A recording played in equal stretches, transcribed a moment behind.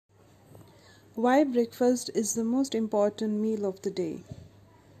Why breakfast is the most important meal of the day.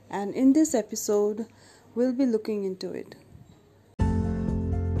 And in this episode, we'll be looking into it.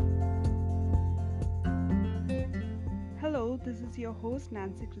 Hello, this is your host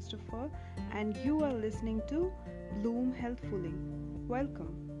Nancy Christopher, and you are listening to Bloom Healthfully.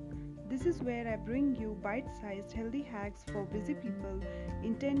 Welcome. This is where I bring you bite-sized healthy hacks for busy people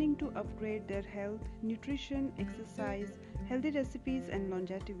intending to upgrade their health, nutrition, exercise, healthy recipes, and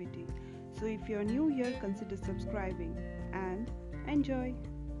longevity. So if you're new here, consider subscribing and enjoy.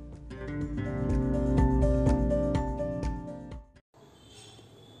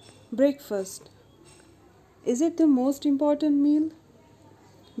 Breakfast. Is it the most important meal?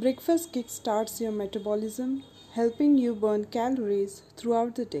 Breakfast kickstarts your metabolism, helping you burn calories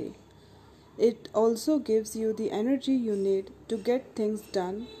throughout the day. It also gives you the energy you need to get things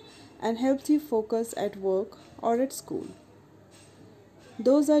done and helps you focus at work or at school.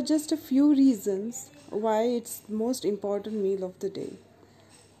 Those are just a few reasons why it's the most important meal of the day.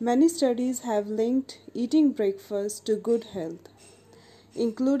 Many studies have linked eating breakfast to good health,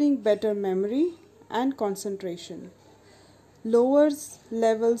 including better memory and concentration, lowers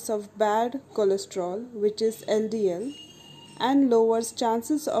levels of bad cholesterol, which is LDL, and lowers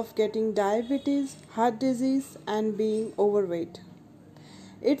chances of getting diabetes, heart disease, and being overweight.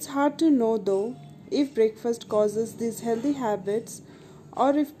 It's hard to know though if breakfast causes these healthy habits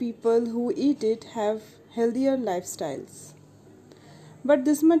or if people who eat it have healthier lifestyles. But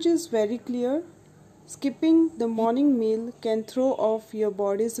this much is very clear. Skipping the morning meal can throw off your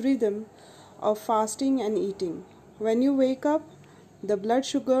body's rhythm of fasting and eating. When you wake up, the blood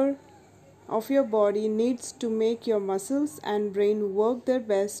sugar of your body needs to make your muscles and brain work their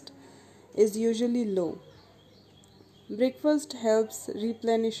best is usually low. Breakfast helps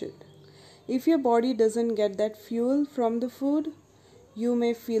replenish it. If your body doesn't get that fuel from the food, you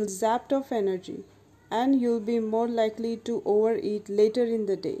may feel zapped of energy and you'll be more likely to overeat later in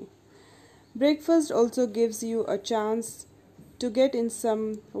the day. Breakfast also gives you a chance to get in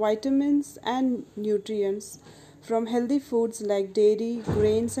some vitamins and nutrients from healthy foods like dairy,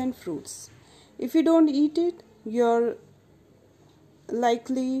 grains, and fruits. If you don't eat it, you're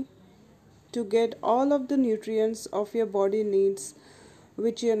likely to get all of the nutrients of your body needs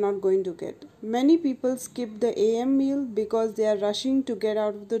which you're not going to get. Many people skip the AM meal because they are rushing to get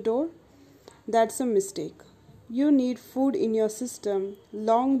out of the door. That's a mistake. You need food in your system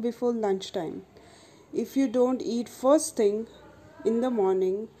long before lunchtime. If you don't eat first thing in the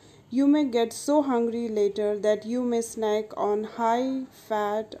morning, you may get so hungry later that you may snack on high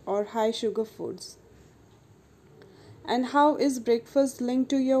fat or high sugar foods. And how is breakfast linked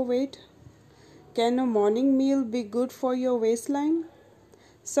to your weight? Can a morning meal be good for your waistline?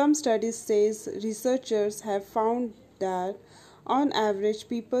 Some studies says researchers have found that on average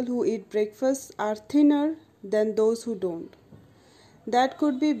people who eat breakfast are thinner than those who don't. That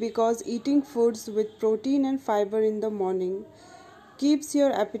could be because eating foods with protein and fiber in the morning keeps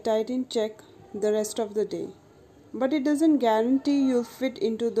your appetite in check the rest of the day. But it doesn't guarantee you'll fit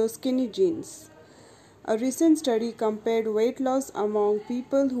into those skinny jeans. A recent study compared weight loss among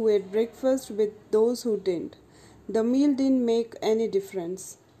people who ate breakfast with those who didn't. The meal didn't make any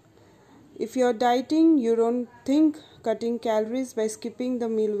difference. If you're dieting, you don't think cutting calories by skipping the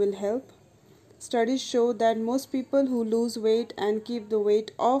meal will help. Studies show that most people who lose weight and keep the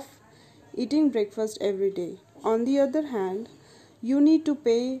weight off eating breakfast every day. On the other hand, you need to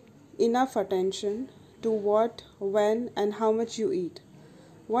pay enough attention to what, when, and how much you eat.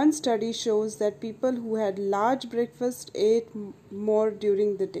 One study shows that people who had large breakfast ate more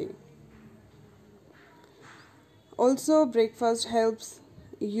during the day. Also, breakfast helps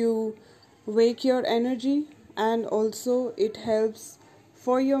you wake your energy, and also it helps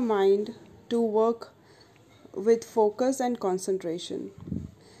for your mind to work with focus and concentration.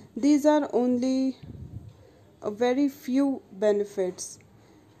 These are only a very few benefits.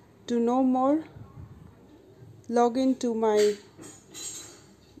 To know more, log into my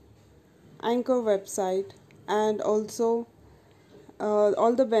Anchor website and also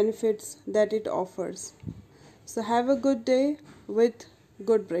all the benefits that it offers. So have a good day with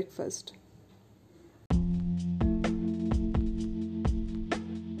good breakfast.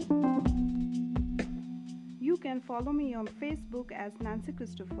 You can follow me on Facebook as Nancy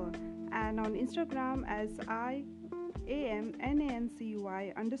Christopher and on Instagram as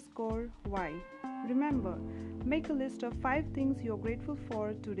IAMNANCY_Y. Remember, make a list of 5 things you're grateful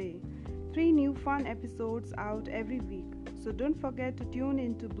for today. 3 new fun episodes out every week, so don't forget to tune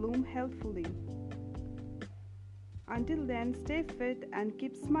in to Bloom Healthfully. Until then, stay fit and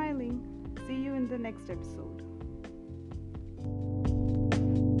keep smiling. See you in the next episode.